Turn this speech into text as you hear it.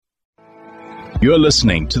You're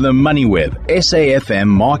listening to the MoneyWeb SAFM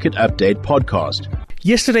Market Update Podcast.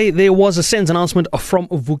 Yesterday, there was a SENS announcement from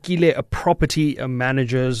Vukile Property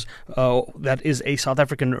Managers. That is a South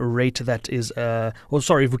African rate that is,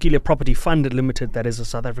 Vukile Property Fund Limited, that is a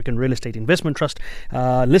South African real estate investment trust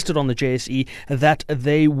listed on the JSE, that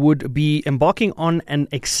they would be embarking on an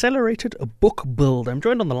accelerated book build. I'm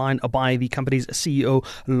joined on the line by the company's CEO,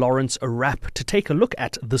 Lawrence Rapp, to take a look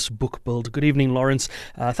at this book build. Good evening, Lawrence.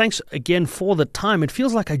 Thanks again for the time. It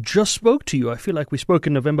feels like I just spoke to you. I feel like we spoke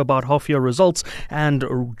in November about half-year results, and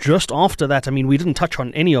just after that, I mean, we didn't touch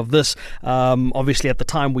on any of this. Obviously, at the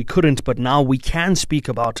time we couldn't, but now we can speak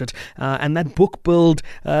about it. And that book build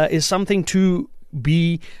is something to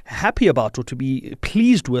be happy about or to be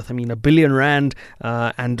pleased with. I mean, R1 billion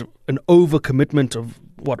and an overcommitment of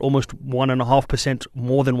almost 1.5%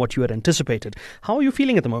 more than what you had anticipated. How are you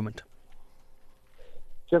feeling at the moment?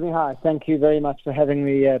 Jimmy, hi. Thank you very much for having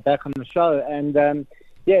me back on the show. And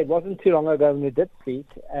it wasn't too long ago when we did speak.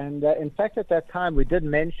 And in fact, at that time, we did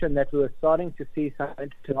mention that we were starting to see some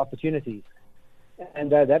interesting opportunities.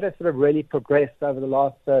 And that has sort of really progressed over the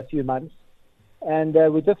last few months. And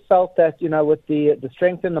we just felt that, with the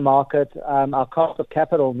strength in the market, our cost of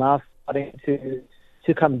capital now starting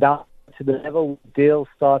to come down to the level deals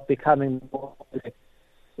start becoming more.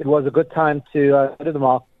 It was a good time to go to the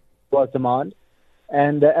market, was demand.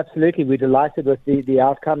 And absolutely, we're delighted with the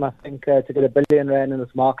outcome. I think to get R1 billion in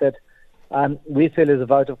this market, we feel is a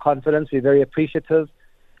vote of confidence. We're very appreciative.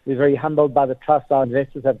 We're very humbled by the trust our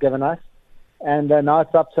investors have given us. And now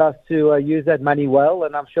it's up to us to use that money well,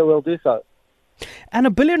 and I'm sure we'll do so. And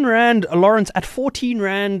R1 billion, Lawrence, at 14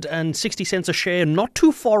 Rand and 60 cents a share, not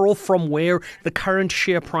too far off from where the current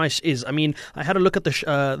share price is. I mean, I had a look at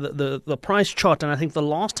the price chart, and I think the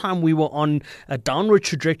last time we were on a downward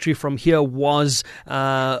trajectory from here was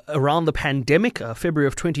around the pandemic. February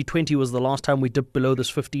of 2020 was the last time we dipped below this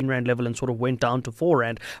 15 Rand level and sort of went down to 4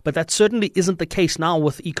 Rand. But that certainly isn't the case now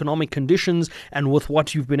with economic conditions and with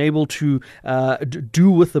what you've been able to do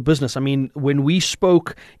with the business. I mean, when we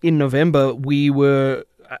spoke in November,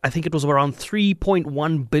 I think it was around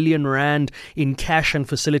 3.1 billion Rand in cash and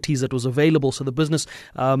facilities that was available. So the business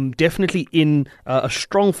definitely in a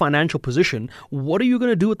strong financial position. What are you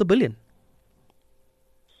going to do with the billion?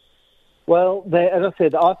 Well, as I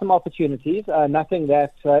said, there are some opportunities, nothing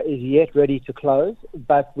that is yet ready to close.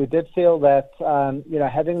 But we did feel that,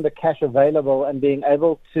 having the cash available and being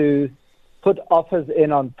able to put offers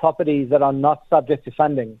in on properties that are not subject to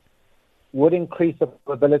funding would increase the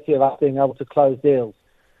probability of us being able to close deals.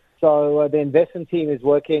 So the investment team is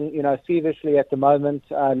working, feverishly at the moment,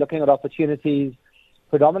 looking at opportunities,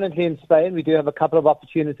 predominantly in Spain. We do have a couple of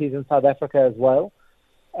opportunities in South Africa as well.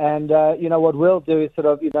 And, what we'll do is sort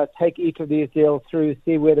of, take each of these deals through,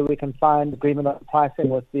 see whether we can find agreement on pricing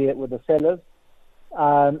with the sellers,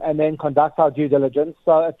 and then conduct our due diligence.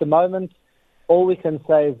 So at the moment, all we can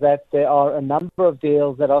say is that there are a number of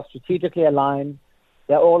deals that are strategically aligned.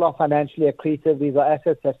 They all are financially accretive. These are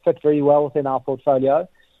assets that fit very well within our portfolio.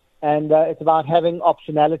 And it's about having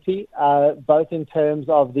optionality, both in terms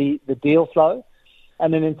of the deal flow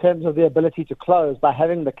and then in terms of the ability to close by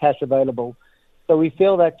having the cash available. So we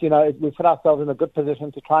feel that, we put ourselves in a good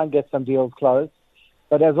position to try and get some deals closed.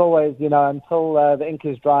 But as always, until the ink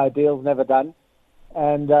is dry, deal's never done.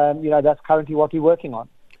 And, that's currently what we're working on.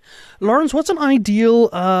 Lawrence, what's an ideal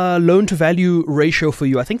loan-to-value ratio for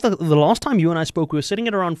you? I think the last time you and I spoke, we were sitting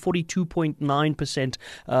at around 42.9%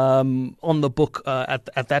 on the book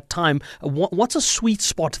at that time. What's a sweet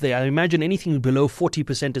spot there? I imagine anything below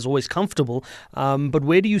 40% is always comfortable, but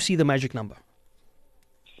where do you see the magic number?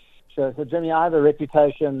 Sure. So, Jimmy, I have a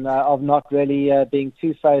reputation of not really being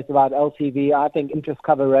too phased about LTV. I think interest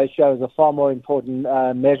cover ratio is a far more important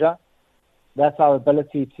measure. That's our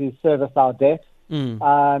ability to service our debt. And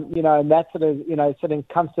that's sort of, sitting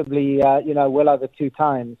comfortably, well over 2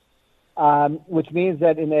 times, which means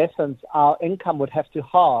that in essence, our income would have to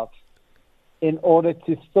halve in order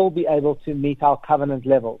to still be able to meet our covenant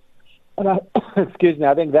levels. And I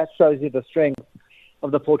think that shows you the strength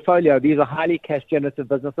of the portfolio. These are highly cash generative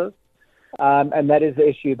businesses, and that is the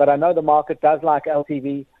issue. But I know the market does like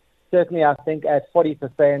LTV. Certainly, I think at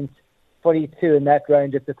 40%, 42 in that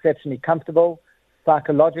range, it's exceptionally comfortable.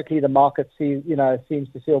 Psychologically, the market seems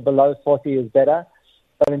to feel below 40 is better.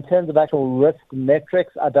 But in terms of actual risk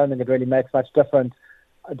metrics, I don't think it really makes much difference.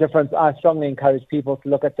 I strongly encourage people to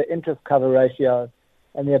look at the interest cover ratio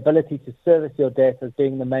and the ability to service your debt as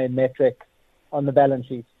being the main metric on the balance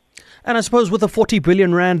sheet. And I suppose with a 40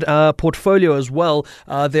 billion rand portfolio as well,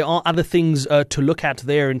 there are other things to look at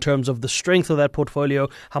there in terms of the strength of that portfolio,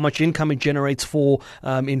 how much income it generates for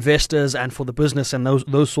investors and for the business and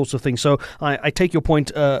those sorts of things. So I take your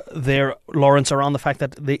point there, Lawrence, around the fact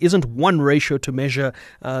that there isn't one ratio to measure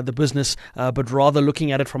the business, but rather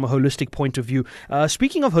looking at it from a holistic point of view.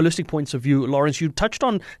 Speaking of holistic points of view, Lawrence, you touched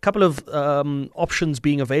on a couple of options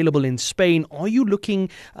being available in Spain. Are you looking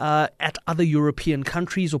at other European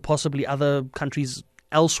countries or possibly other countries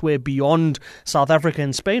elsewhere beyond South Africa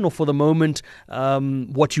and Spain, or for the moment,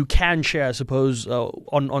 what you can share, I suppose,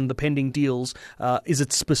 on the pending deals, is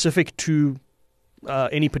it specific to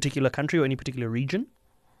any particular country or any particular region?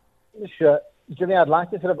 Sure. Jimmy, I'd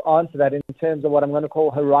like to sort of answer that in terms of what I'm going to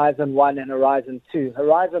call Horizon 1 and Horizon 2.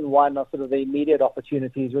 Horizon 1 are sort of the immediate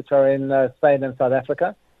opportunities which are in Spain and South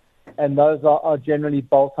Africa, and those are generally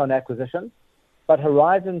bolt-on acquisitions. But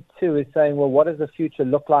Horizon 2 is saying, well, what does the future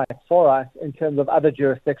look like for us in terms of other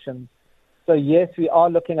jurisdictions? So, yes, we are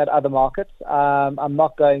looking at other markets. I'm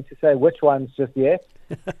not going to say which ones just yet,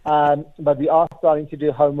 but we are starting to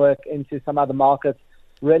do homework into some other markets,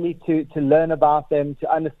 really to learn about them,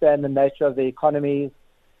 to understand the nature of the economies,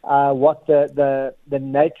 what the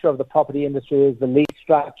nature of the property industry is, the lease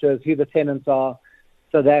structures, who the tenants are,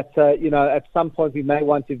 so that, at some point we may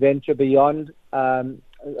want to venture beyond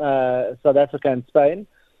South Africa and Spain,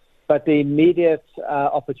 but the immediate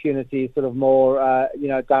opportunity, sort of more,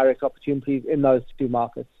 direct opportunities in those two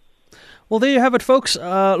markets. Well, there you have it, folks.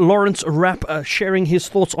 Lawrence Rapp sharing his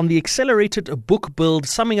thoughts on the accelerated book build,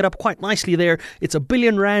 summing it up quite nicely there. It's R1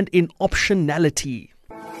 billion in optionality.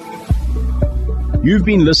 You've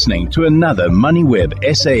been listening to another MoneyWeb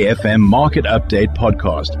SAFM Market Update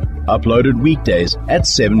podcast, uploaded weekdays at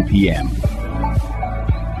 7 p.m.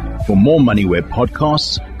 For more MoneyWeb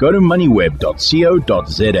podcasts, go to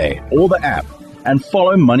moneyweb.co.za or the app and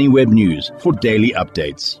follow MoneyWeb News for daily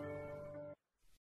updates.